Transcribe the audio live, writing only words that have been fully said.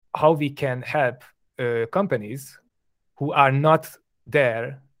how we can help companies who are not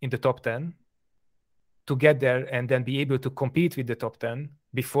there in the top 10 to get there and then be able to compete with the top 10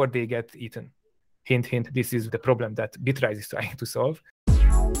 before they get eaten. Hint, hint, this is the problem that Bitrise is trying to solve.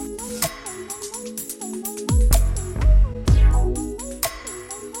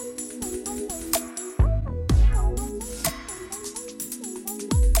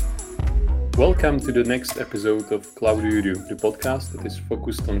 Welcome to the next episode of Cloud Guru, the podcast that is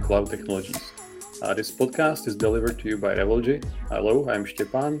focused on cloud technologies. This podcast is delivered to you by Revolgy. Hello, I'm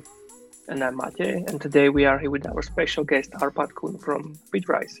Stepan. And I'm Matej, and today we are here with our special guest, Arpad Kun from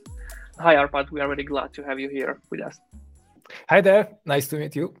Bitrise. Hi Arpad, we are really glad to have you here with us. Hi there, nice to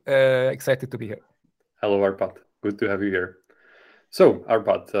meet you. Excited to be here. Hello Arpad, good to have you here. So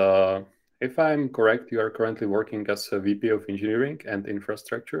Arpad, if I'm correct, you are currently working as a VP of Engineering and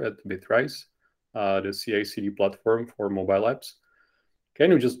Infrastructure at Bitrise, the CI/CD platform for mobile apps. Can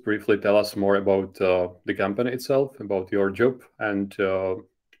you just briefly tell us more about the company itself, about your job, and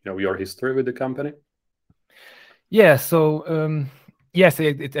your history with the company? Yeah. So yes,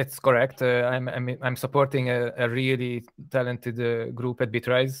 it's correct. I'm supporting a really talented group at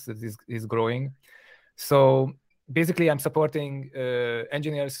Bitrise that is growing. So basically, I'm supporting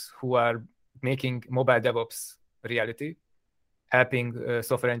engineers who are making mobile DevOps reality, helping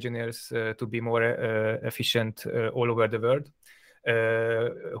software engineers to be more efficient all over the world,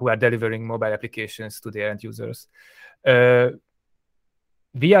 who are delivering mobile applications to their end users.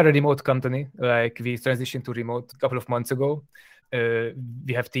 We are a remote company. Like, we transitioned to remote a couple of months ago.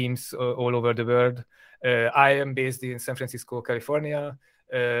 We have teams all over the world. I am based in San Francisco, California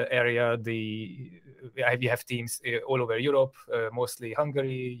area. We have teams all over Europe, mostly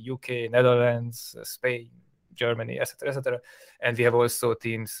Hungary, UK, Netherlands, Spain, Germany, etc., etc. And we have also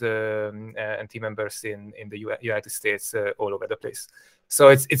teams and team members in the United States all over the place. So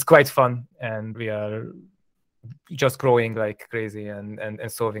it's quite fun, and we are just growing like crazy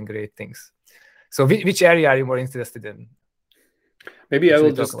and solving great things. So which area are you more interested in? Maybe I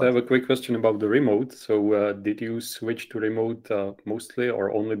will just have a quick question about the remote. So did you switch to remote mostly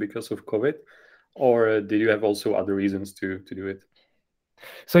or only because of COVID? Or did you have also other reasons to do it?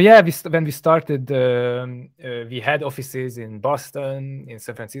 So yeah, when we started, we had offices in Boston, in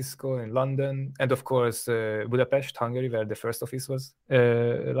San Francisco, in London, and of course, Budapest, Hungary, where the first office was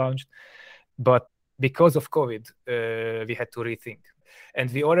launched. But because of COVID, we had to rethink.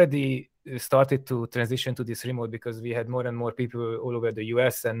 And we already started to transition to this remote because we had more and more people all over the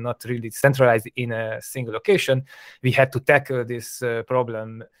US and not really centralized in a single location. We had to tackle this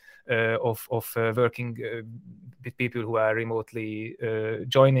problem of working with people who are remotely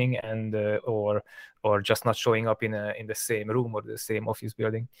joining and or just not showing up in the same room or the same office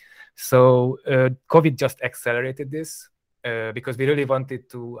building. So COVID just accelerated this. Because we really wanted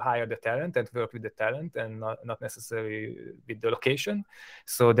to hire the talent and work with the talent and not necessarily with the location.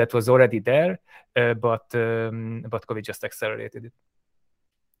 So that was already there, but COVID just accelerated it.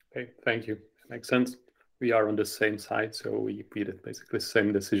 Okay, thank you. Makes sense. We are on the same side, so we did basically the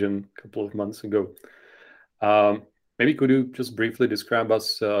same decision a couple of months ago. Maybe could you just briefly describe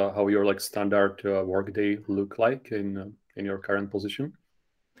us how your standard workday look like in your current position?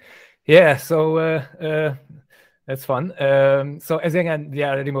 Yeah, so that's fun. So as again, we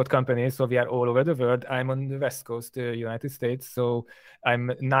are a remote company, so we are all over the world. I'm on the West Coast, United States, so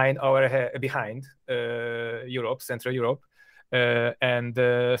I'm 9 hours behind Europe, Central Europe.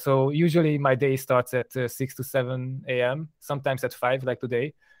 So usually my day starts at 6 to 7 a.m., sometimes at 5, like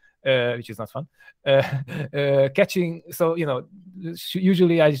today, which is not fun.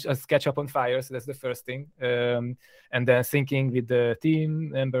 Usually I just catch up on fires. That's the first thing. And then syncing with the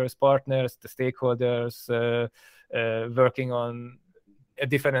team members, partners, the stakeholders, working on at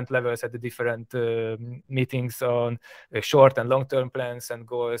different levels at the different meetings on short and long-term plans and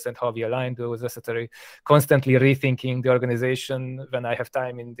goals and how we align those, etc. Constantly rethinking the organization when I have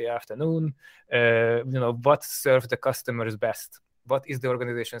time in the afternoon. What serves the customers best? What is the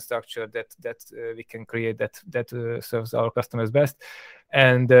organization structure that we can create that serves our customers best?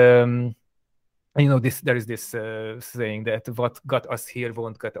 And there is this saying that what got us here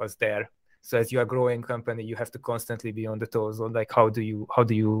won't get us there. So as you are a growing company, you have to constantly be on the toes on how do you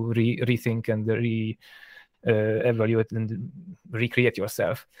rethink and evaluate and recreate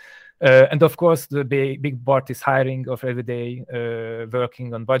yourself. And of course, the big part is hiring of every day,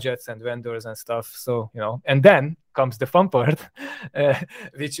 working on budgets and vendors and stuff. So, and then comes the fun part,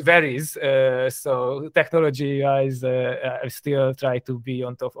 which varies. So technology-wise, I still try to be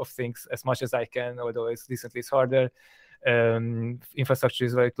on top of things as much as I can, although it's harder. Infrastructure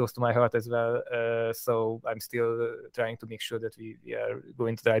is very close to my heart as well, so I'm still trying to make sure that we are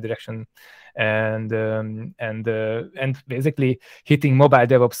going to the right direction, and basically hitting mobile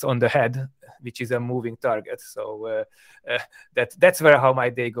DevOps on the head, which is a moving target. So that's where how my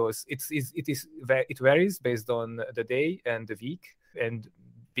day goes. It varies based on the day and the week and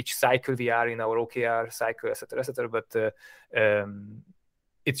which cycle we are in, our OKR cycle, etc., etc. But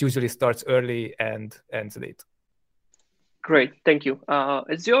it usually starts early and ends late. Great, thank you.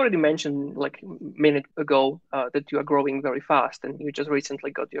 As you already mentioned like a minute ago, that you are growing very fast and you just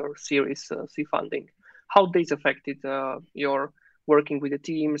recently got your Series C funding. How this affected your working with the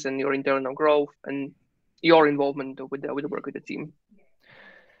teams and your internal growth and your involvement with the work with the team?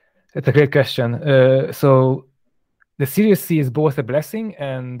 That's a great question. So the Series C is both a blessing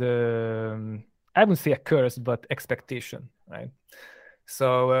and I wouldn't say a curse, but expectation, right?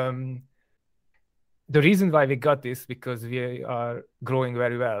 So the reason why we got this, because we are growing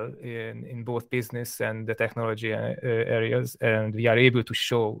very well in both business and the technology areas, and we are able to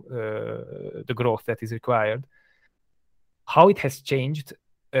show the growth that is required. How it has changed,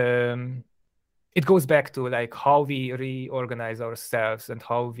 it goes back to like how we reorganize ourselves and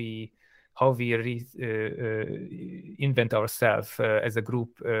how we invent ourselves as a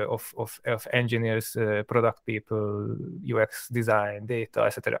group of engineers, product people, UX design, data,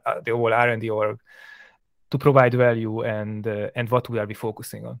 etc. The whole R&D org to provide value and what we are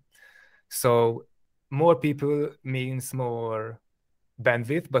focusing on. So more people means more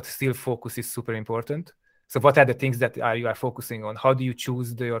bandwidth, but still focus is super important. So what are the things that you are focusing on? How do you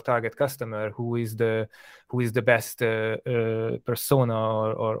choose your target customer? Who is the best persona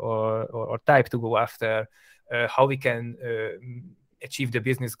or type to go after? How we can achieve the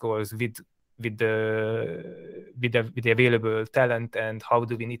business goals with the available talent, and how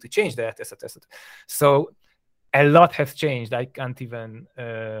do we need to change that, etc., etc. So a lot has changed. I can't even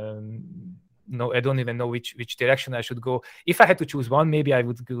I don't even know which direction I should go. If I had to choose one, maybe I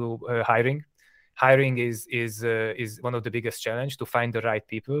would go hiring. Hiring is one of the biggest challenge, to find the right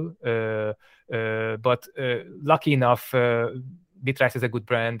people. But lucky enough, Bitrise is a good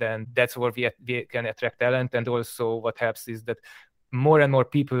brand, and that's where we can attract talent. And also what helps is that more and more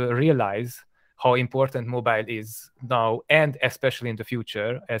people realize how important mobile is now, and especially in the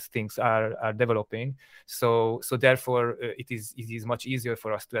future as things are developing. So therefore, it is much easier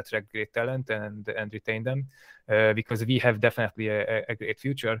for us to attract great talent and retain them, because we have definitely a great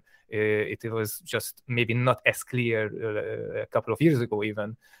future. It was just maybe not as clear a couple of years ago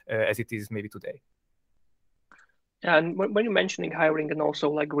even as it is maybe today. And when you're mentioning hiring and also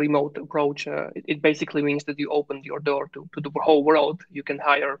like remote approach, it basically means that you opened your door to the whole world. You can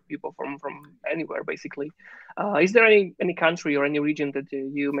hire people from anywhere, basically. Is there any country or any region that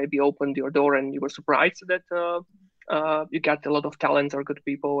you maybe opened your door and you were surprised that you got a lot of talent or good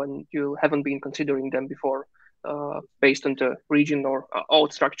people and you haven't been considering them before, based on the region or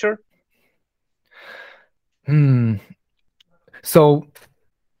old structure? So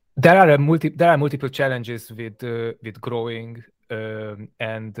there are multiple challenges with growing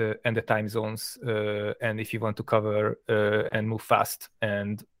and the time zones, and if you want to cover and move fast,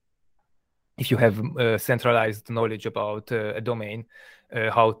 and if you have centralized knowledge about a domain,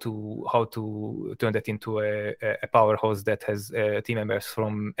 how to turn that into a powerhouse that has team members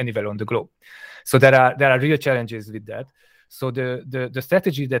from anywhere on the globe. So there are real challenges with that. So the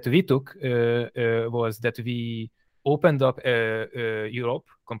strategy that we took was that we opened up Europe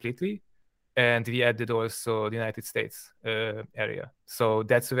completely, and we added also the United States area. So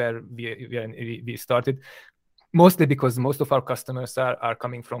that's where we started, mostly because most of our customers are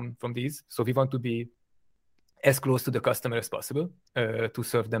coming from these. So we want to be as close to the customer as possible to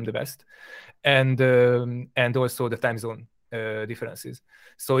serve them the best, and also the time zone differences.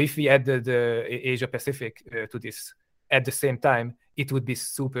 So if we added Asia Pacific to this at the same time, it would be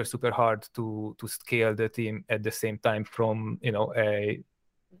super hard to scale the team at the same time from a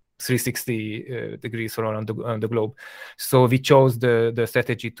 360 degrees around the globe. So we chose the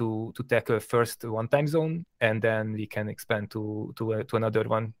strategy to tackle first one time zone, and then we can expand to another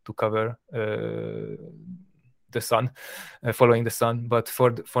one to cover the sun, following the sun. But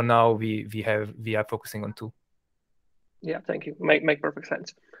for now, we are focusing on two. Yeah, thank you. Make perfect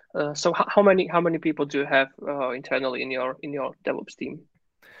sense. So how many people do you have internally in your DevOps team?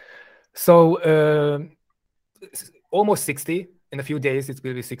 So almost 60. In a few days, it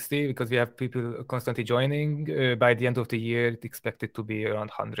will be 60 because we have people constantly joining. By the end of the year, it's expected to be around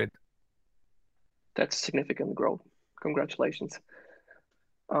 100. That's significant growth. Congratulations.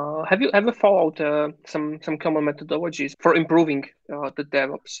 Have you ever followed some common methodologies for improving the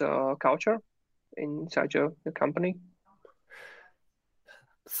DevOps culture inside your company?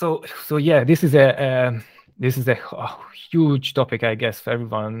 So yeah, this is a huge topic, I guess, for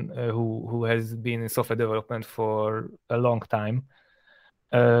everyone who has been in software development for a long time.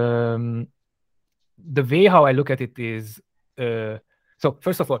 The way how I look at it is, so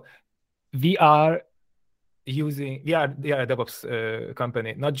first of all, we are a DevOps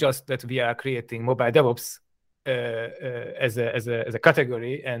company. Not just that we are creating mobile DevOps as a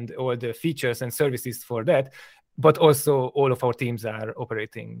category and all the features and services for that, but also all of our teams are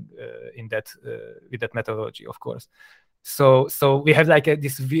operating in that with that methodology, of course. So we have like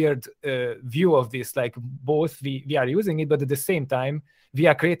this weird view of this, like both we are using it, but at the same time we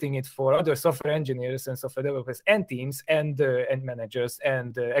are creating it for other software engineers and software developers and teams and managers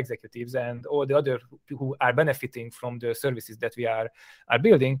and executives and all the other who are benefiting from the services that we are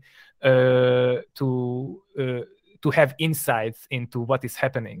building to have insights into what is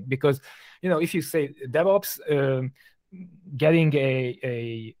happening. Because if you say DevOps, getting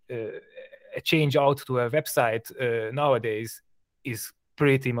a change out to a website nowadays is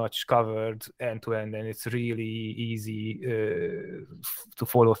pretty much covered end to end, and it's really easy to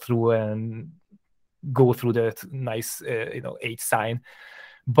follow through and go through that nice H sign.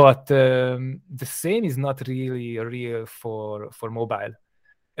 But the same is not really real for mobile.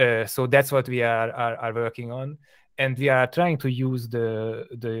 So that's what we are working on, and we are trying to use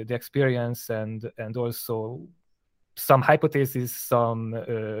the experience and also some hypotheses, some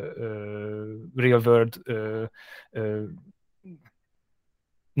real world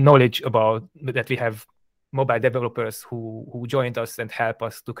knowledge about that. We have mobile developers who joined us and help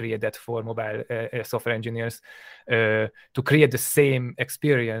us to create that for mobile software engineers, to create the same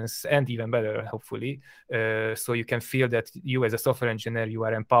experience and even better, hopefully, so you can feel that you as a software engineer, you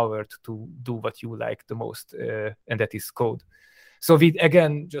are empowered to do what you like the most, and that is code. So we,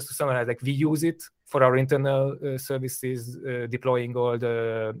 again, just to summarize, like we use it for our internal services, deploying all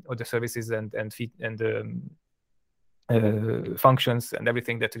the services and functions and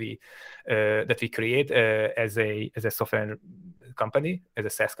everything that we create as a software company, as a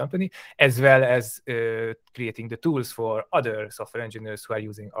SaaS company, as well as creating the tools for other software engineers who are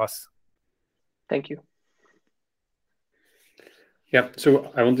using us. Thank you. Yeah.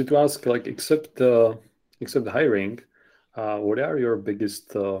 So I wanted to ask, like, except the hiring, what are your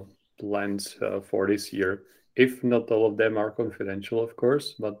biggest plans for this year? If not all of them are confidential, of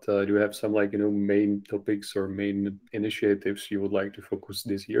course, but do you have some main topics or main initiatives you would like to focus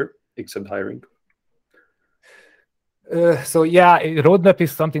this year, except hiring? So yeah, roadmap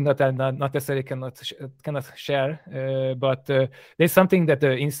is something that I not necessarily cannot share, but there's something that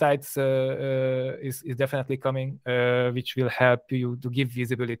the Insights is definitely coming, which will help you to give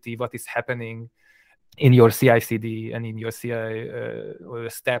visibility what is happening in your CI/CD and in your CI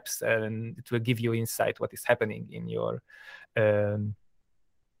steps, and it will give you insight what is happening in your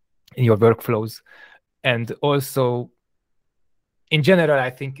workflows. And also, in general, I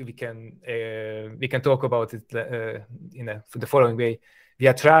think we can talk about it in the following way. We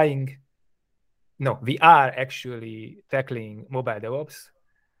are actually tackling mobile DevOps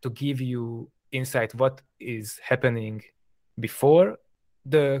to give you insight what is happening before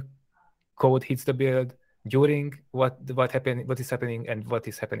the code hits the build, during what is happening, and what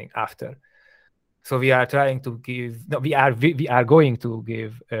is happening after. So we are trying to give. No, we are going to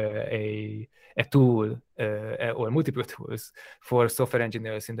give a tool or multiple tools for software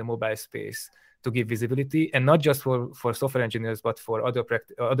engineers in the mobile space to give visibility, and not just for software engineers, but for other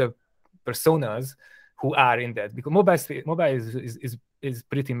personas who are in that. Because mobile is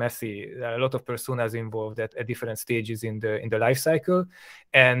pretty messy. There are a lot of personas involved at different stages in the life cycle,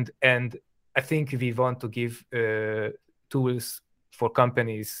 and I think we want to give tools for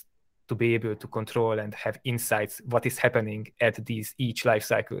companies to be able to control and have insights what is happening at each life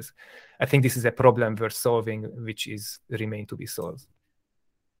cycles. I think this is a problem we're solving, which remain to be solved.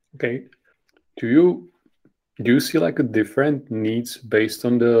 Okay. Do you see like a different needs based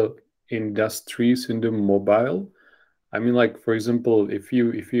on the industries in the mobile? I mean, like, for example, if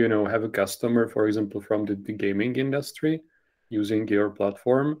you have a customer, for example, from the gaming industry using your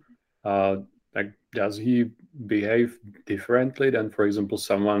platform, like, does he behave differently than, for example,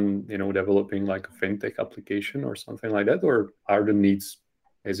 someone developing like a fintech application or something like that, or are the needs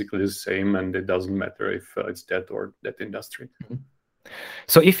basically the same and it doesn't matter if it's that or that industry? Mm-hmm.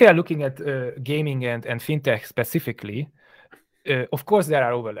 So if you are looking at gaming and fintech specifically, of course there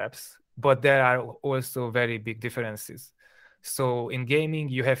are overlaps, but there are also very big differences. So in gaming,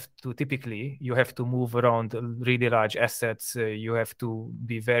 you have to move around really large assets. You have to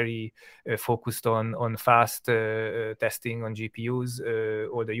be very focused on fast testing on GPUs,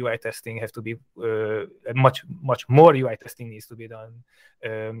 or the UI testing have to be much more UI testing needs to be done.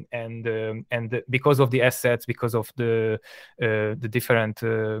 And because of the assets, because of the different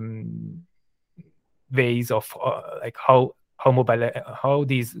ways of like how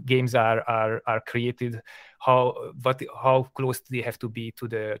these games are created, how close they have to be to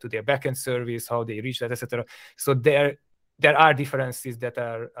their backend service, how they reach that, etc. So there are differences that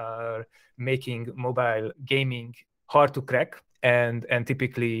are making mobile gaming hard to crack, and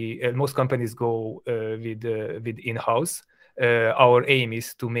typically most companies go with in-house. Our aim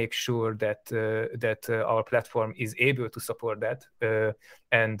is to make sure that our platform is able to support that,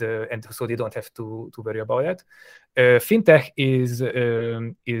 and so they don't have to worry about that. Fintech is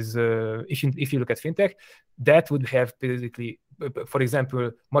if you look at fintech, that would have basically, for example,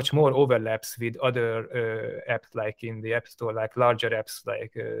 much more overlaps with other apps, like in the App Store, like larger apps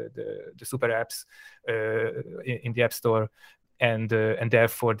like the super apps in the App Store, and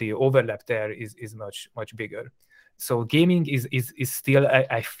therefore the overlap there is much bigger. So gaming is still,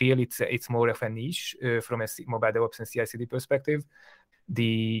 I feel it's more of a niche from a mobile DevOps and CI/CD perspective.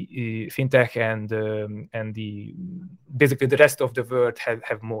 The fintech and the basically the rest of the world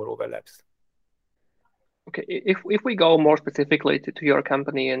have more overlaps. Okay, if we go more specifically to your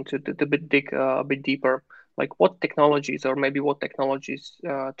company and to dig a bit deeper, like what technologies or maybe what technologies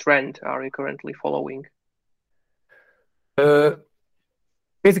trend are you currently following?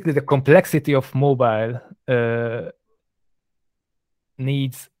 Basically, the complexity of mobile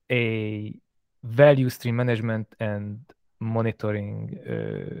needs a value stream management and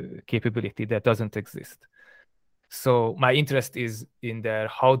monitoring capability that doesn't exist. So my interest is in there.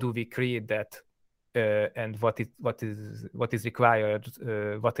 How do we create that, and what is required?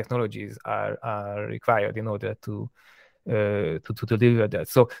 What technologies are required in order to deliver that?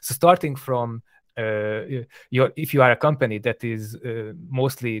 So starting from if you are a company that is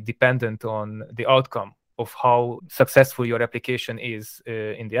mostly dependent on the outcome of how successful your application is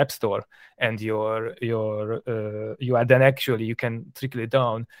in the App Store, and you are then actually, you can trickle it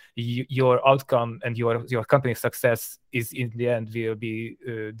down. Your outcome and your company's success is in the end will be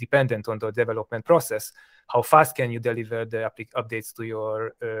dependent on the development process. How fast can you deliver the updates to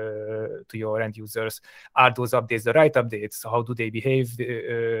your end users? Are those updates the right updates? How do they behave?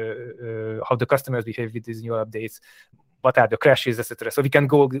 How the customers behave with these new updates? What are the crashes, etc. So we can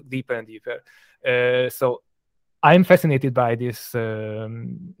go deeper and deeper. So I'm fascinated by this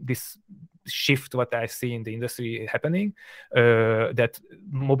shift, what I see in the industry happening, that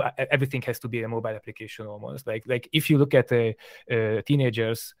everything has to be a mobile application almost. Like if you look at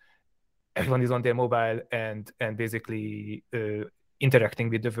teenagers, everyone is on their mobile and basically interacting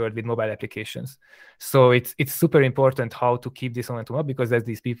with the world with mobile applications. So it's super important how to keep this momentum up, because as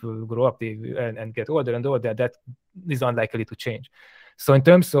these people grow up and get older and older, that is unlikely to change. So in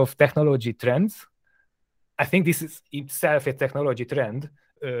terms of technology trends, I think this is itself a technology trend.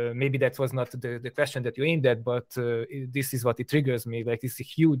 Maybe that was not the question that you aimed at, but this is what it triggers me. Like, it's a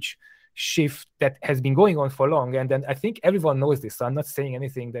huge shift that has been going on for long, and then I think everyone knows this. So I'm not saying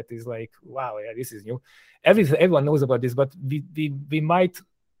anything that is like, wow, yeah, this is new. Everyone knows about this, but we might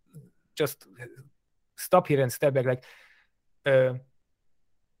just stop here and step back. Like,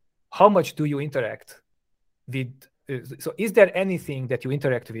 how much do you interact with? So is there anything that you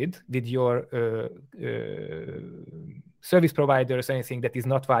interact with your service providers, anything that is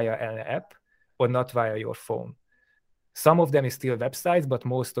not via an app or not via your phone? Some of them is still websites, but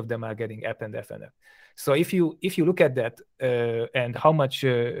most of them are getting app and FNF. So if you look at that and how much,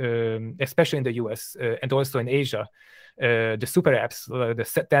 especially in the US and also in Asia, the super apps, the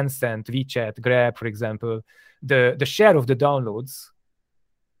Tencent, WeChat, Grab, for example, the share of the downloads,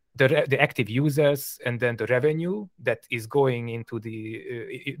 the active users, and then the revenue that is going into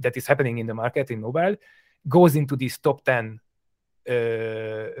that is happening in the market in mobile goes into these top 10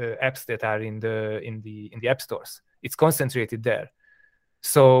 apps that are in the app stores. It's concentrated there.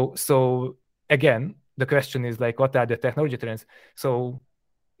 So again, the question is like, what are the technology trends? So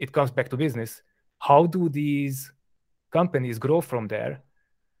it comes back to business. How do these companies grow from there?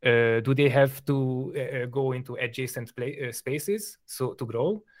 Do they have to go into adjacent spaces to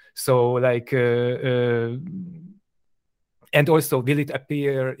grow? So like, and also, will it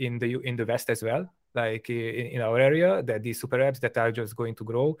appear in the West as well? like in our area, that these super apps that are just going to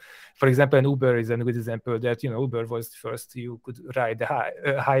grow. For example, an Uber is a good example that, Uber was first, you could ride the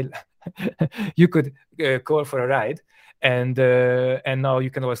high you could call for a ride, and now you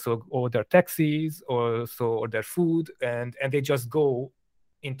can also order taxis, or also order food, and they just go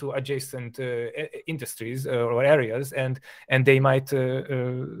into adjacent industries or areas, and they might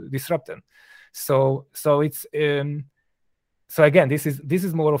disrupt them. So it's so again, this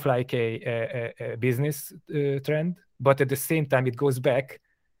is more of like a business trend, but at the same time it goes back.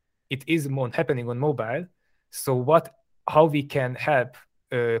 It is more happening on mobile. So how we can help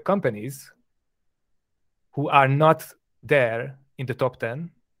companies who are not there in the top 10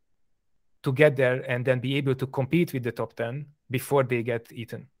 to get there and then be able to compete with the top 10 before they get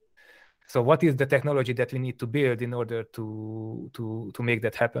eaten. So what is the technology that we need to build in order to make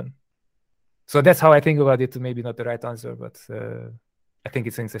that happen? So that's how I think about it. Maybe not the right answer, but I think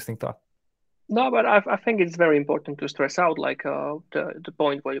it's an interesting thought. No, but I think it's very important to stress out, like the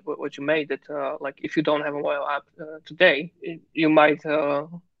point what you made, that like if you don't have a mobile app today, you might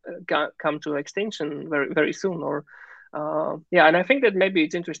come to extinction very, very soon. Or and I think that maybe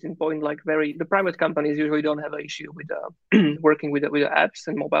it's interesting point, like the private companies usually don't have an issue with working with the apps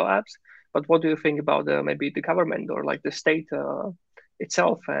and mobile apps. But what do you think about maybe the government or like the state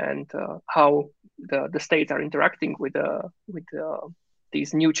itself, and how the states are interacting with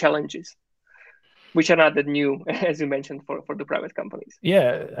these new challenges, which are not that new, as you mentioned, for the private companies?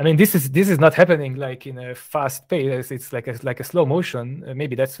 Yeah, I mean, this is not happening like in a fast pace. It's like a slow motion.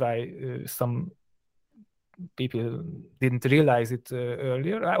 Maybe that's why some people didn't realize it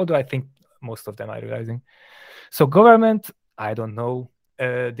earlier. Although I think most of them are realizing. So government, I don't know.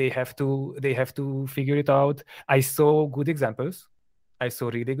 They have to figure it out. I saw good examples. I saw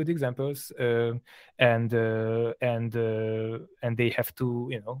really good examples, and they have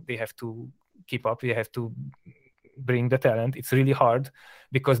to keep up. They have to bring the talent. It's really hard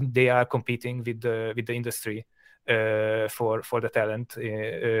because they are competing with the industry for the talent,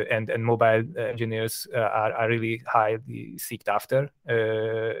 and mobile engineers are really highly sought after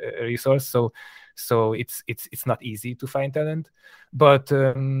resource. So it's not easy to find talent. But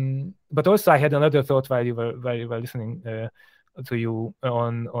also I had another thought while you were listening to you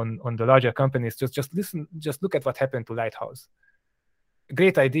on the larger companies. Just look at what happened to Lighthouse.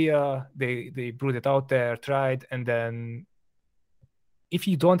 Great idea. They brought it out there, tried, and then if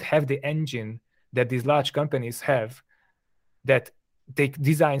you don't have the engine that these large companies have, that they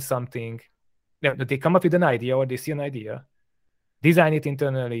design something, they come up with an idea, or they see an idea, design it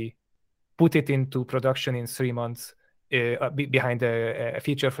internally, put it into production in 3 months behind a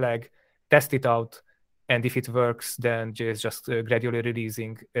feature flag, test it out, and if it works, then just gradually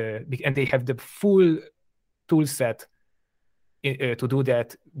releasing, and they have the full tool set to do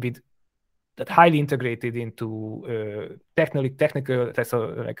that, with that highly integrated into technical,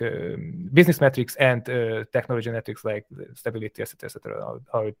 so like business metrics and technology metrics like stability, etc.,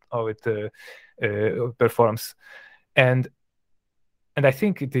 how it performs, and I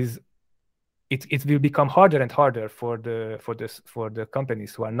think it will become harder and harder for the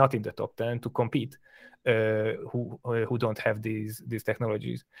companies who are not in the top 10 to compete, who don't have these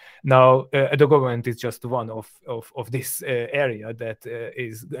technologies. Now, the government is just one of this area that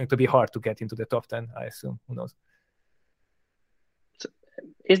is going to be hard to get into the top 10, I assume. Who knows? So,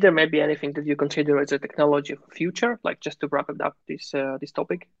 is there maybe anything that you consider as a technology of the future, like just to wrap it up this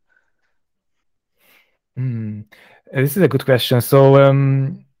topic? This is a good question. So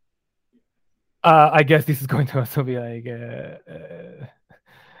I guess this is going to also be like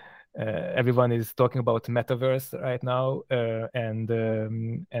everyone is talking about metaverse right now, and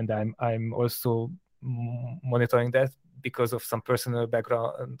I'm also monitoring that because of some personal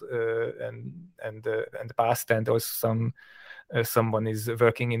background and the past, and also someone is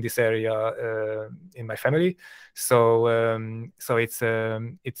working in this area in my family. So it's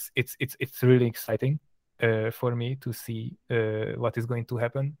really exciting for me to see what is going to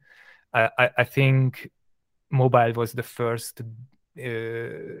happen. I think mobile was the first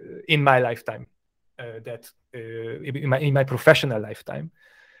in my lifetime, that in my professional lifetime,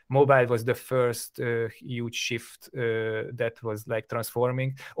 mobile was the first huge shift that was like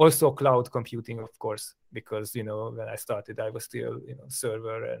transforming. Also cloud computing, of course, because when I started, I was still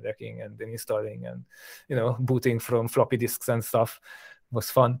server and racking and then installing and booting from floppy disks and stuff. Was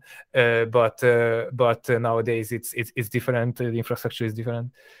fun, but nowadays it's different. The infrastructure is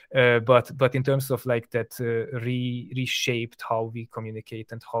different, but in terms of like that reshaped how we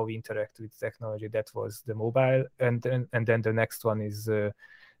communicate and how we interact with technology, that was the mobile, and then the next one is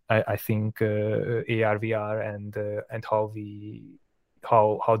I think AR VR and how we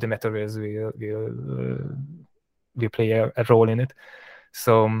how the metaverse will play a role in it.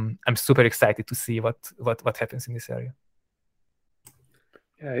 So I'm super excited to see what happens in this area.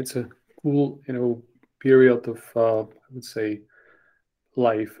 Yeah, it's a cool, period of I would say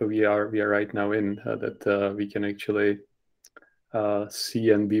life we are right now in, that we can actually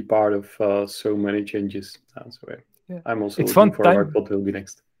see and be part of so many changes. I'm also looking forward what will be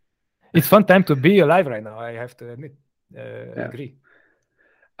next. It's fun time to be alive right now, I have to admit. I agree.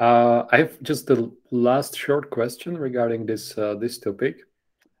 I have just the last short question regarding this topic.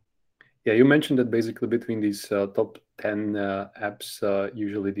 Yeah, you mentioned that basically between these top 10 apps,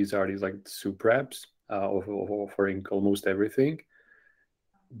 usually these are like super apps offering almost everything.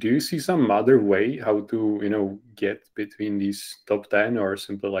 Do you see some other way how to get between these top 10, or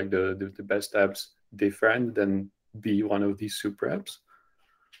simply like the best apps different than be one of these super apps?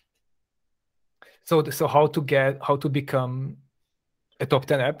 So how to become a top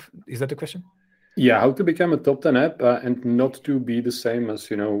 10 app? Is that the question? Yeah, how to become a top 10 app and not to be the same as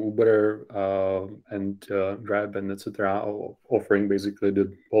Uber and Grab and etc. offering basically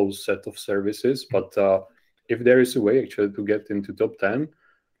the whole set of services. But if there is a way actually to get into top 10,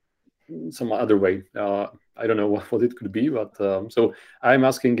 some other way. I don't know what it could be, but so I'm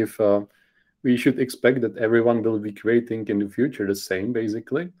asking if we should expect that everyone will be creating in the future the same,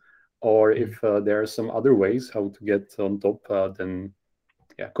 basically, or if there are some other ways how to get on top than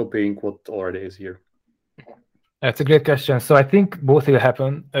copying what already is here. That's a great question. So I think both will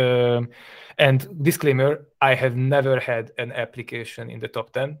happen. And disclaimer, I have never had an application in the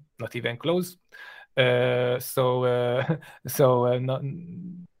top 10, not even close. So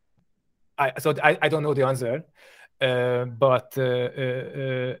I don't know the answer, but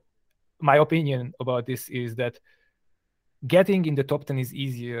my opinion about this is that getting in the top 10 is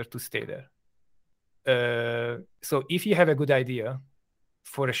easier to stay there. So if you have a good idea,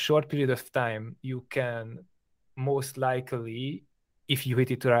 for a short period of time, you can most likely, if you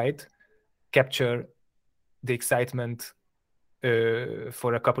hit it right, capture the excitement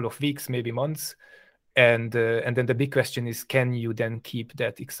for a couple of weeks, maybe months. And then the big question is, can you then keep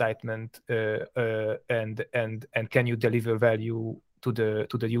that excitement and can you deliver value to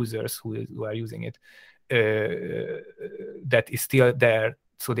the users who are using it that is still there,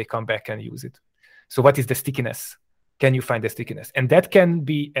 so they come back and use it? So what is the stickiness? Can you find the stickiness? And that can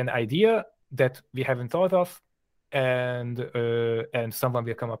be an idea that we haven't thought of, and someone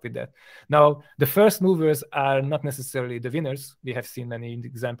will come up with that. Now, the first movers are not necessarily the winners. We have seen many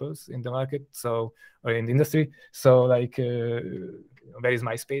examples in the market, or in the industry. So, like, where is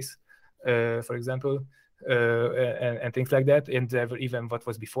MySpace, for example, and things like that, and even what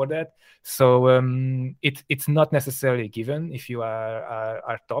was before that. So it's not necessarily given if you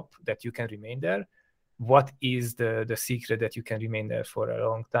are top that you can remain there. What is the secret that you can remain there for a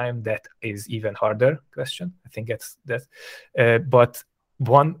long time? That is even harder question. I think that's but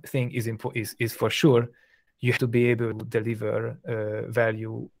one thing is for sure, you have to be able to deliver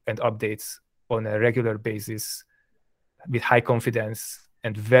value and updates on a regular basis with high confidence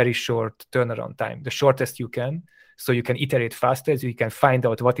and very short turnaround time, the shortest you can, so you can iterate faster, so you can find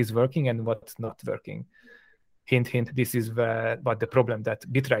out what is working and what's not working. Hint, hint, this is what the problem that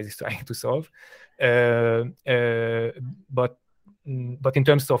Bitrise is trying to solve. But in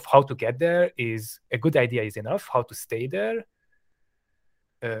terms of how to get there, is a good idea is enough. How to stay there?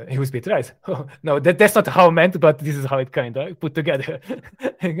 It was Bitrise. Oh, no, that's not how I meant, but this is how it kind of put together.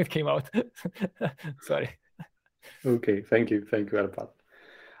 It came out. Sorry. Okay, thank you, Arpad.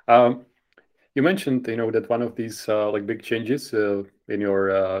 You mentioned, that one of these like big changes in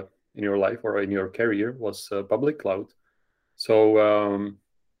your life or in your career was public cloud. So,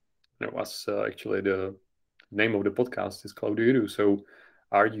 as actually the name of the podcast is Cloud Do You Do? So,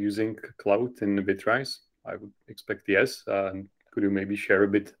 are you using cloud in Bitrise? I would expect yes. Could you maybe share a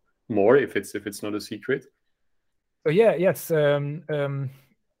bit more if it's not a secret? Yes.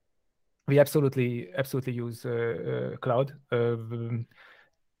 We absolutely use cloud.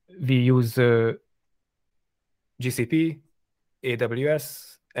 We use GCP,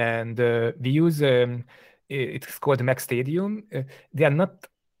 AWS, and we use it's called Mac Stadium. They are not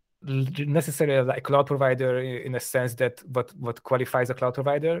necessarily like cloud provider in a sense that what qualifies a cloud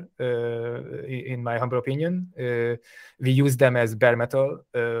provider, in my humble opinion. We use them as bare metal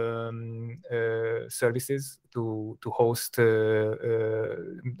services to host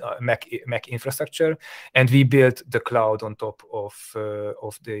Mac infrastructure, and we built the cloud on top of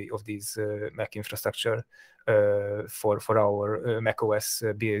these Mac infrastructure for our macOS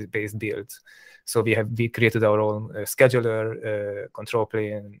based builds. So we created our own scheduler, control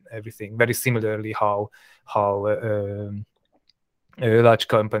plane, everything very similarly how large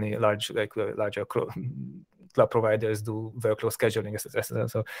larger cloud providers do workload scheduling, etc.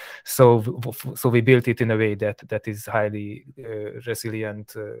 So we built it in a way that is highly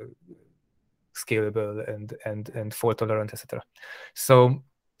resilient, scalable, and fault tolerant, etc. So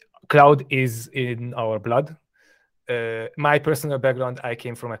cloud is in our blood. My personal background, I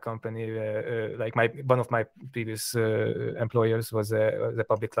came from a company like one of my previous employers was a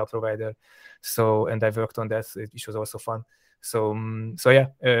public cloud provider, and I worked on that, which was also fun. So yeah,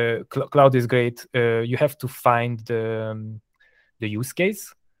 cloud is great. You have to find the use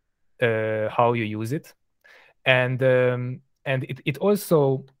case, how you use it, and it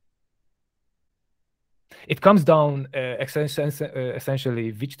also it comes down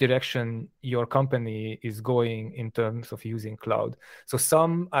essentially which direction your company is going in terms of using cloud. So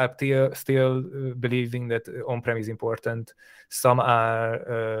some are still believing that on-prem is important. Some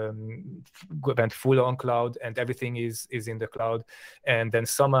are went full on cloud and everything is in the cloud. And then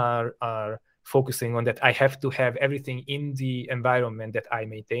some are focusing on that I have to have everything in the environment that I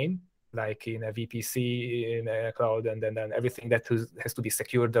maintain, like in a VPC, in a cloud, and then everything that has to be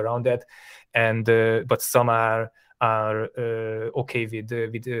secured around that. And but some are okay with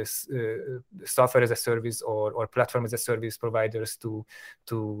software as a service or platform as a service providers to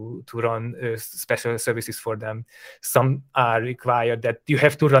run special services for them. Some are required that you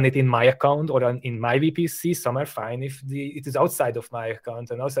have to run it in my account or in my VPC. Some are fine if it is outside of my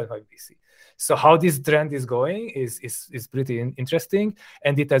account and outside my VPC. So how this trend is going is pretty interesting,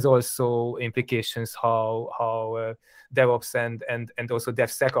 and it has also implications how DevOps and also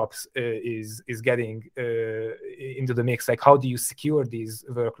DevSecOps is getting into the mix. Like, how do you secure these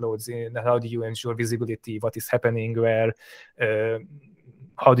workloads and how do you ensure visibility, what is happening where,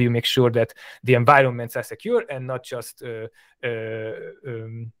 how do you make sure that the environments are secure and not just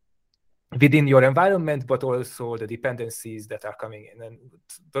within your environment, but also the dependencies that are coming in, and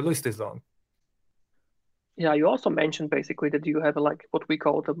the list is long. Yeah, you also mentioned basically that you have like what we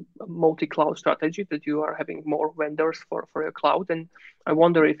call the multi-cloud strategy, that you are having more vendors for your cloud. And I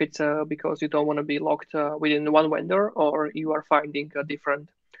wonder if it's because you don't want to be locked within one vendor, or you are finding different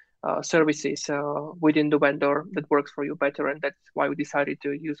services within the vendor that works for you better. And that's why we decided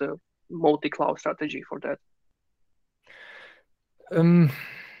to use a multi-cloud strategy for that.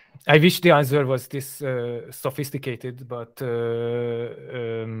 I wish the answer was this sophisticated, but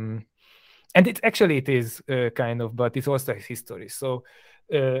and it is kind of, but it's also history. So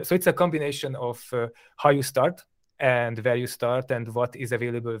it's a combination of how you start and where you start and what is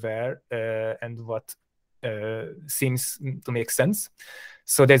available where and what seems to make sense.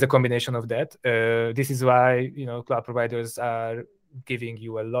 So there's a combination of that. This is why cloud providers are giving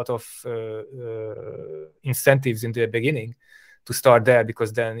you a lot of incentives in the beginning to start there,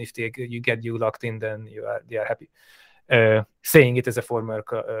 because then if you get you locked in, then they are happy. Saying it as a former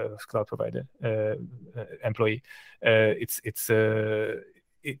cloud provider employee, it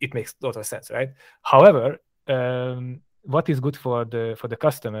makes a lot of sense, right? However, what is good for the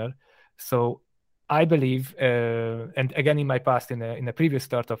customer? So I believe, and again in my past, in a previous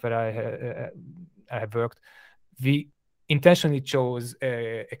startup where I have worked, we intentionally chose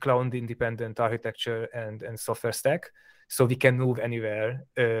a cloud independent architecture and software stack, so we can move anywhere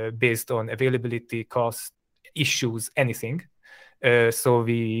based on availability, cost, issues, anything. So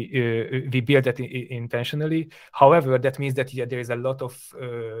we build that intentionally. However, that means that there is a lot of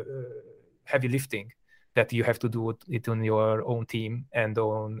heavy lifting that you have to do it on your own team and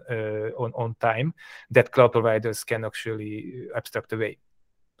on time that cloud providers can actually abstract away.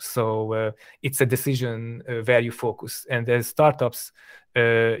 So it's a decision where you focus. And as startups,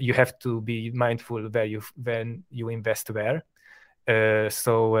 you have to be mindful when you invest where.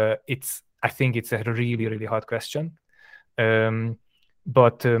 I think it's a really, really hard question.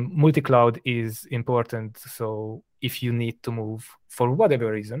 But multi-cloud is important. So if you need to move for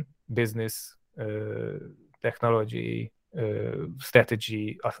whatever reason, business, technology,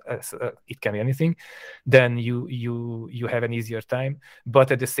 strategy, it can be anything, then you have an easier time. But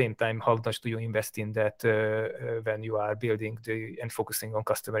at the same time, how much do you invest in that when you are building and focusing on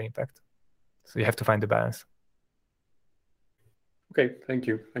customer impact? So you have to find the balance. Okay, thank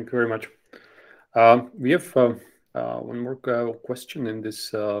you very much. We have one more question in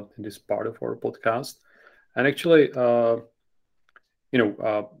this part of our podcast, and actually,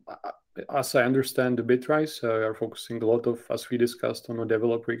 as I understand, the Bitrise are focusing a lot of, as we discussed, on a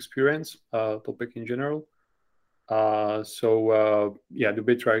developer experience topic in general. The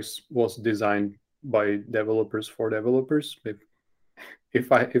Bitrise was designed by developers for developers,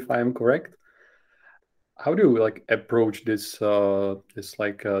 if I am correct. how do you approach this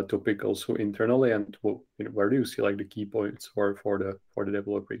topic also internally, and where do you see the key points for the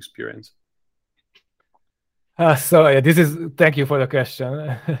developer experience? Thank you for the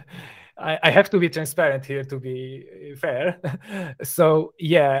question. I have to be transparent here to be fair. So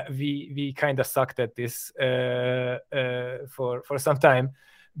yeah, we kind of sucked at this for some time,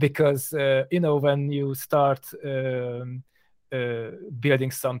 because when you start building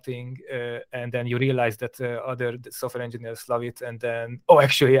something and then you realize that other software engineers love it, and then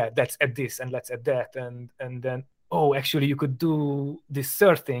actually let's add this and let's add that, and then actually you could do this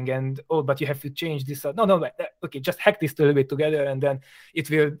third thing, and but you have to change this. No, okay, just hack this a little bit together, and then it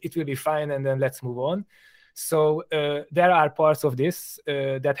will be fine, and then let's move on. So there are parts of this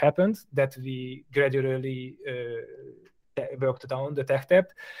that happened that we gradually worked down the tech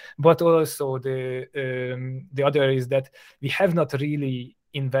debt, but also the other is that we have not really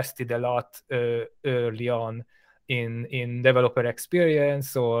invested a lot early on in developer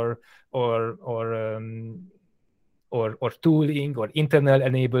experience or tooling or internal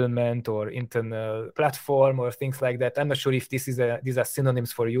enablement or internal platform or things like that. I'm not sure if these are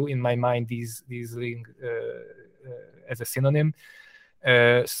synonyms for you. In my mind, these ring as a synonym.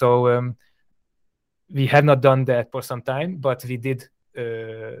 So we have not done that for some time, but we did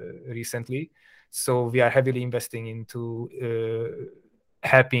recently. So we are heavily investing into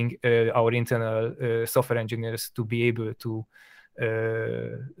helping our internal software engineers to be able to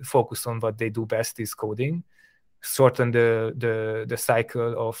focus on what they do best, is coding. Shorten the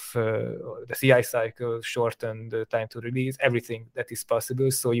cycle of the CI cycle, shorten the time to release, everything that is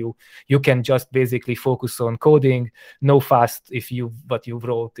possible. So you can just basically focus on coding, know fast if what you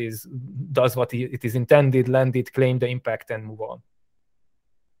wrote does what it is intended, land it, claim the impact, and move on.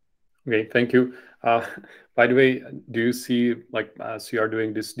 Okay, thank you. By the way, do you see as you are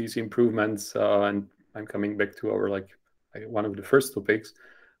doing these improvements, and I'm coming back to our one of the first topics.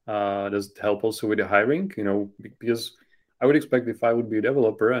 Does it help also with the hiring? Because I would expect if I would be a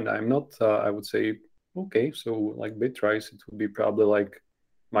developer and I'm not, I would say, okay, so Bitrise, it would be probably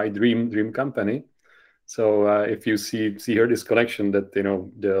my dream company. So if you see here this connection that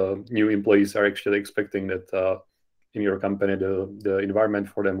the new employees are actually expecting that in your company the environment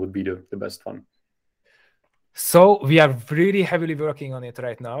for them would be the best one. So we are really heavily working on it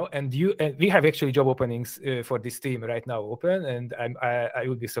right now, and we have actually job openings for this team right now open, and I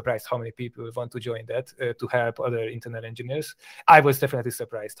would be surprised how many people want to join that to help other internal engineers. I was definitely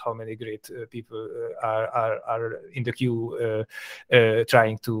surprised how many great people are in the queue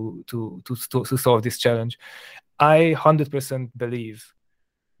trying to solve this challenge. I 100% believe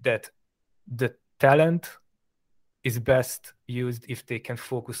that the talent is best used if they can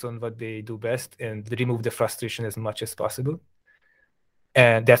focus on what they do best and remove the frustration as much as possible.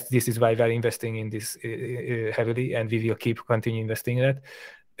 And this is why we are investing in this heavily, and we will continue investing in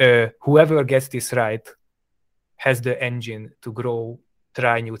it. Whoever gets this right has the engine to grow,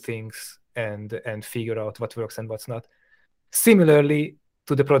 try new things, and figure out what works and what's not. Similarly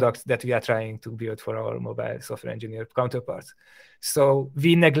to the products that we are trying to build for our mobile software engineer counterparts. So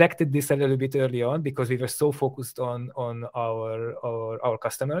we neglected this a little bit early on because we were so focused on our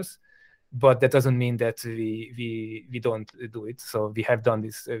customers, but that doesn't mean that we don't do it. So we have done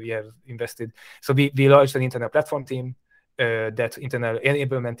this. We have invested. So we launched an internal platform team, that internal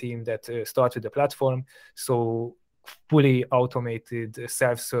enablement team that started the platform. So fully automated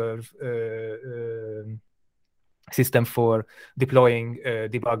self-serve system for deploying,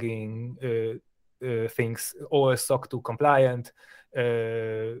 debugging things, all SOC 2 compliant.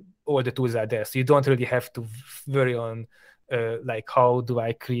 All the tools are there, so you don't really have to worry on how do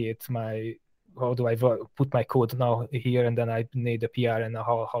I put my code now here and then I need a PR and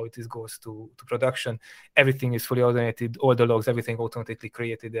how it goes to production. Everything is fully automated, all the logs, everything automatically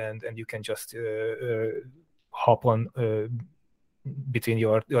created, and you can just hop on between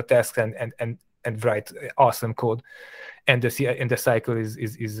your tasks and write awesome code. And the cycle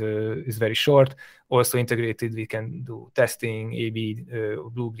is very short. Also integrated, we can do testing, A/B,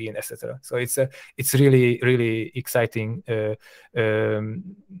 blue, green, etc. So it's really exciting.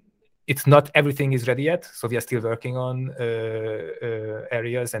 It's not everything is ready yet, so we are still working on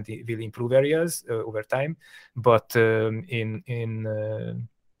areas, and we'll improve areas over time. But in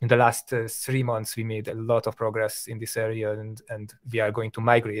the last 3 months, we made a lot of progress in this area, and we are going to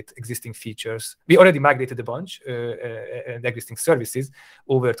migrate existing features. We already migrated a bunch and existing services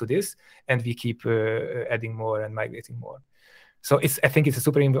over to this, and we keep adding more and migrating more. So I think it's a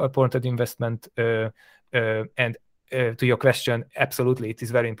super important investment. And to your question, absolutely, it is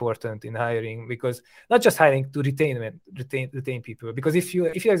very important in hiring, because not just hiring to retain people. Because if you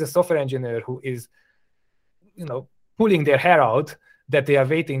as a software engineer who is pulling their hair out that they are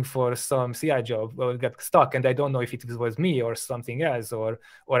waiting for some CI job or get stuck, and I don't know if it was me or something else, or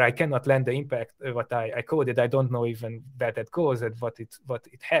I cannot land the impact what I coded. I don't know even where that goes and what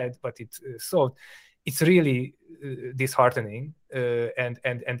it had, but it solved. It's really disheartening and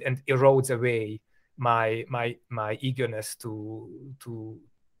erodes away my eagerness to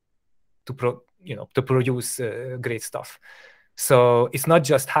produce great stuff. So it's not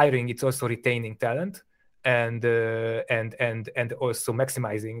just hiring; it's also retaining talent and also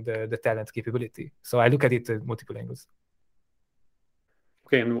maximizing the talent capability. So I look at it at multiple angles.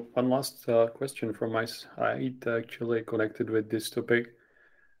 Okay, and one last question from my side, actually connected with this topic.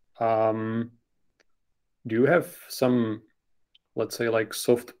 Do you have some, let's say, like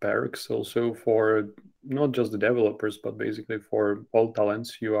soft perks also for not just the developers, but basically for all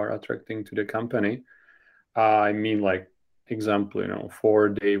talents you are attracting to the company? I mean, like, example,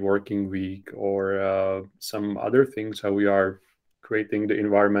 4-day working week or some other things, how we are creating the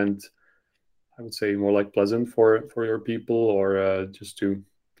environment, I would say, more like pleasant for your people, or just to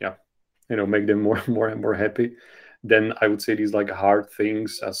make them more happy. Then I would say these like hard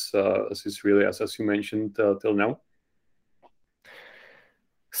things as is really as you mentioned till now.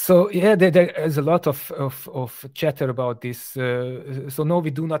 So yeah, there is a lot of chatter about this. So no,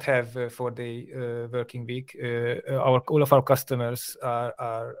 we do not have a 4-day working week. All of our customers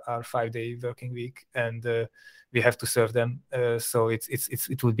are 5-day working week, and we have to serve them. So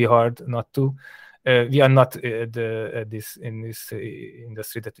it would be hard not to. We are not in this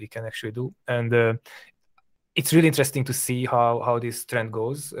industry that we can actually do, and it's really interesting to see how this trend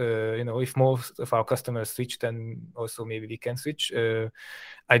goes. If most of our customers switch, then also maybe we can switch.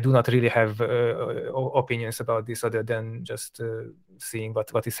 I do not really have opinions about this other than just seeing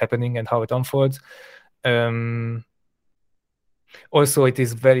what is happening and how it unfolds. Also, it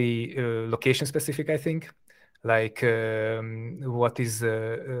is very location specific, I think. Like what is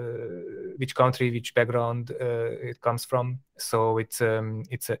which country, which background it comes from. So it's an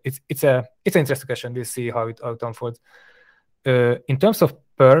interesting question. We'll see how it unfolds. In terms of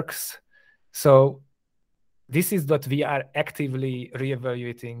perks, so this is what we are actively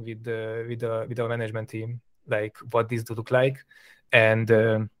reevaluating with our management team, like what this would look like, and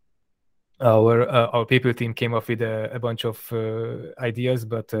our people team came up with a bunch of ideas,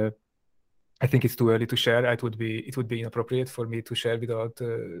 but I think it's too early to share. It would be inappropriate for me to share without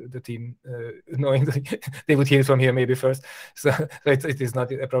the team knowing that they would hear it from here maybe first. So it is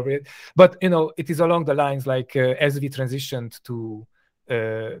not appropriate. But it is along the lines like as we transitioned to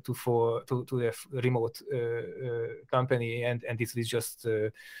the remote company, and this is just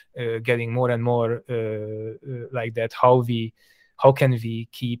getting more and more like that. How can we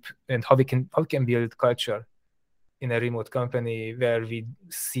keep and how can build culture in a remote company where we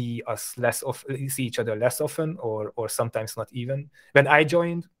see each other less often, or sometimes not even. When I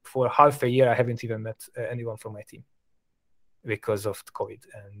joined, for half a year, I haven't even met anyone from my team because of COVID,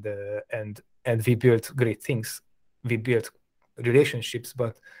 and we built great things. We built relationships,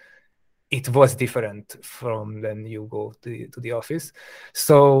 but it was different from when you go to the office.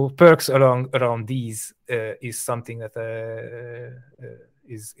 So perks around these is something that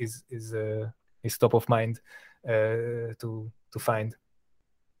is top of mind to find.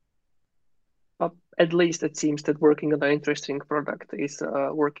 But at least it seems that working on an interesting product is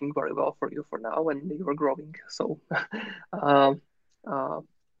working very well for you for now, and you're growing. So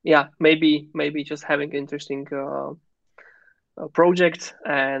maybe just having interesting projects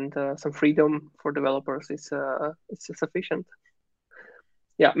and some freedom for developers is sufficient.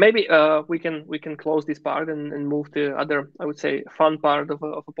 Yeah, maybe we can close this part and move to other, I would say, fun part of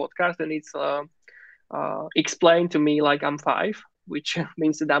a podcast, and it's explain to me like I'm 5, which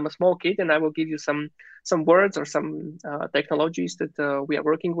means that I'm a small kid, and I will give you some words or some technologies that we are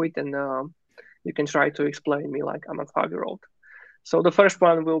working with, and you can try to explain me like I'm a 5-year-old. So the first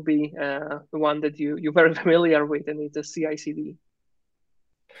one will be the one that you're very familiar with, and it's a CI/CD.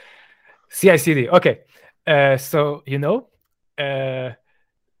 CI/CD. Okay. So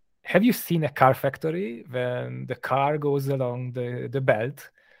have you seen a car factory when the car goes along the belt?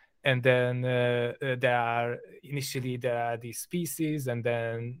 And then there are these pieces, and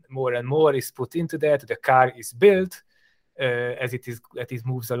then more and more is put into that. The car is built as it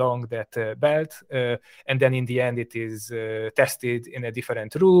moves along that belt, and then in the end it is tested in a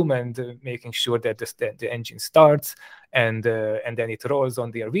different room, and making sure that the engine starts, and then it rolls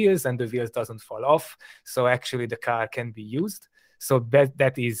on their wheels, and the wheels doesn't fall off. So actually the car can be used. So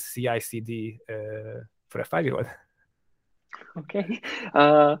that is CI/CD for a 5-year-old. Okay.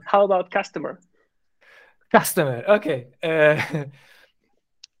 How about customer? Okay.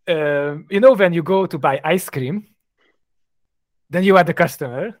 when you go to buy ice cream, then you are the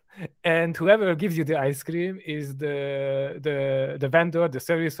customer, and whoever gives you the ice cream is the vendor, the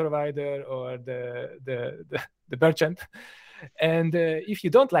service provider, or the merchant. And if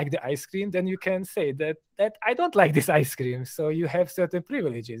you don't like the ice cream, then you can say that I don't like this ice cream. So you have certain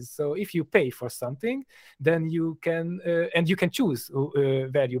privileges. So if you pay for something, then you can and you can choose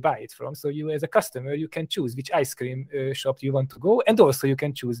where you buy it from. So you, as a customer, you can choose which ice cream shop you want to go, and also you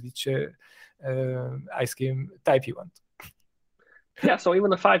can choose which ice cream type you want. Yeah, so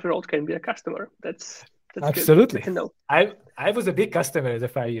even a 5-year-old can be a customer. That's absolutely good to know. I was a big customer as a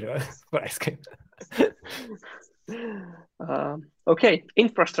 5-year-old for ice cream. Okay,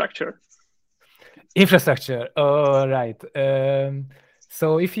 infrastructure. All right.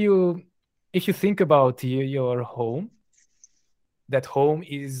 So if you think about your home, that home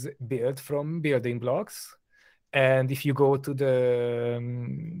is built from building blocks, and if you go to the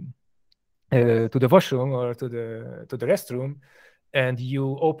washroom or to the restroom, and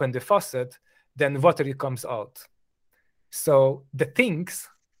you open the faucet, then water comes out. So the things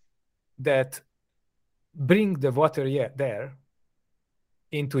that bring the water there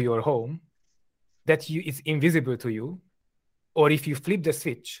into your home, that is invisible to you, or if you flip the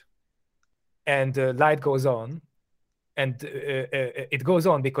switch and the light goes on, and it goes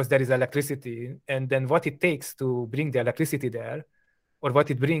on because there is electricity, and then what it takes to bring the electricity there, or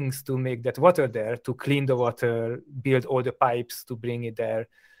what it brings to make that water there, to clean the water, build all the pipes to bring it there,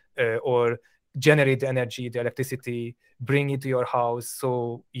 or generate the energy, the electricity, bring it to your house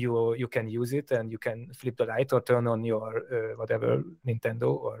so you can use it, and you can flip the light or turn on your whatever,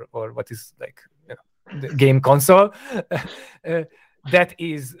 Nintendo or what is like the game console. That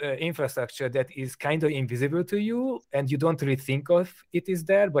is infrastructure that is kind of invisible to you, and you don't really think of it is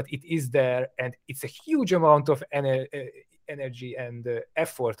there, but it is there, and it's a huge amount of energy and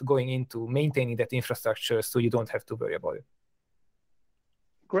effort going into maintaining that infrastructure, so you don't have to worry about it.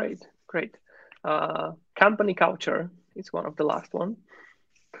 Great. Company culture is one of the last one.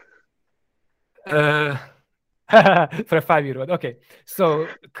 For a 5-year-old. Okay, so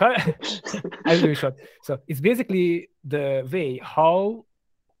I'll do it short. So it's basically the way how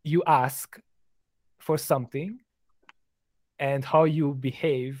you ask for something, and how you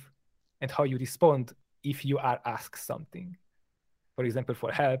behave, and how you respond if you are asked something, for example,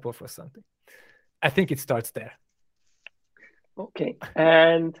 for help or for something. I think it starts there. Okay,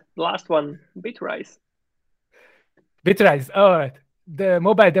 and last one, Bitrise. Bitrise, all right. The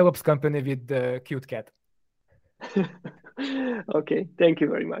mobile DevOps company with the cute cat. Okay, thank you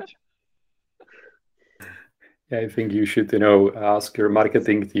very much. Yeah, I think you should, ask your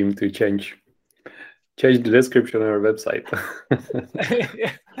marketing team to change the description on our website.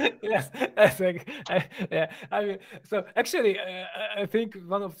 Yes, I think. I mean, so actually, I think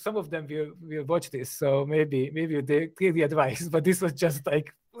some of them will watch this, so maybe they give the advice. But this was just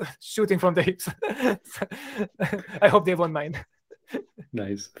like shooting from the hips. So, I hope they won't mind.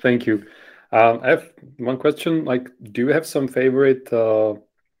 Nice, thank you. I have one question. Like, do you have some favorite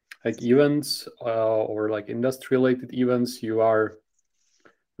events or industry-related events you are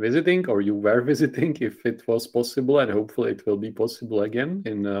visiting, or you were visiting, if it was possible, and hopefully it will be possible again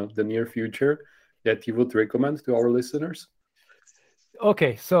in the near future, that you would recommend to our listeners?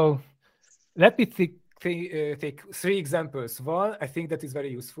 Okay, so let me take 3 examples. One, I think that is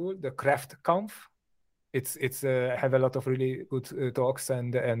very useful, the CraftConf. It's have a lot of really good talks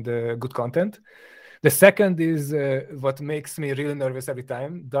and good content. The second is what makes me really nervous every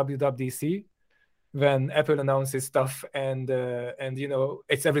time, WWDC, when Apple announces stuff, and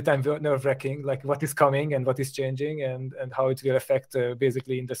it's every time nerve-wracking, like what is coming and what is changing, and how it will affect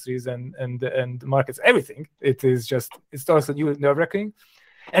basically industries and markets, everything. It's also nerve-wracking.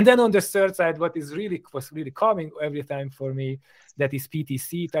 And then on the third side, what was really calming every time for me, that is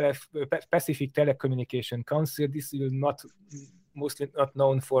PTC, Pacific Telecommunication Council. This is mostly not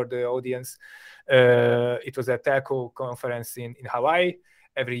known for the audience. It was a telco conference in Hawaii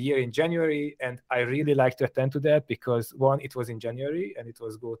every year in January, and I really like to attend to that because, one, it was in January, and it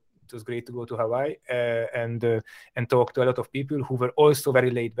was great to go to Hawaii and talk to a lot of people who were also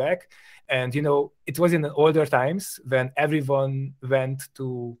very laid back. And it was in older times when everyone went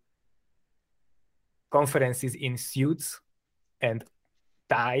to conferences in suits and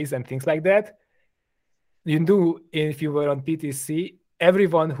ties and things like that. If you were on PTC,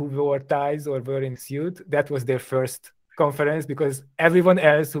 everyone who wore ties or were in suit, that was their first conference, because everyone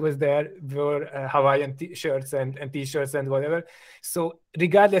else who was there wore Hawaiian shirts and t-shirts and whatever. So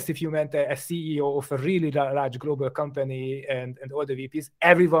regardless if you meant a CEO of a really large global company and all the VPs,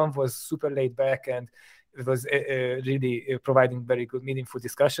 everyone was super laid back and really providing very good, meaningful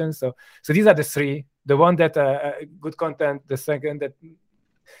discussions. So these are the three. The one that good content, the second that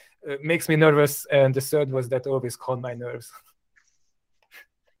makes me nervous, and the third was that always calmed my nerves.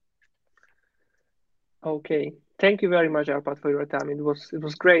 Okay, thank you very much, Arpad, for your time. It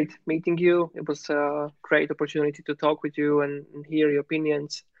was great meeting you. It was a great opportunity to talk with you and hear your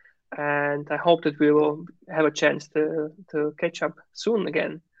opinions. And I hope that we will have a chance to catch up soon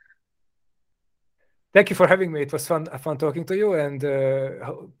again. Thank you for having me. It was fun talking to you, and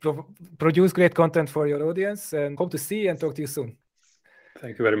produce great content for your audience. And hope to see and talk to you soon.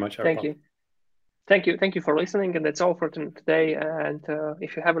 Thank you very much, Arpad. Thank you. Thank you for listening, and that's all for today. And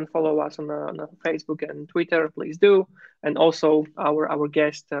if you haven't followed us on Facebook and Twitter, please do. And also our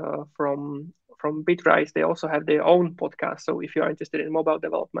guest from Bitrise, they also have their own podcast. So if you are interested in mobile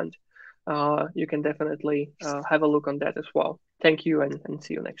development, you can definitely have a look on that as well. Thank you, and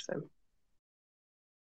see you next time.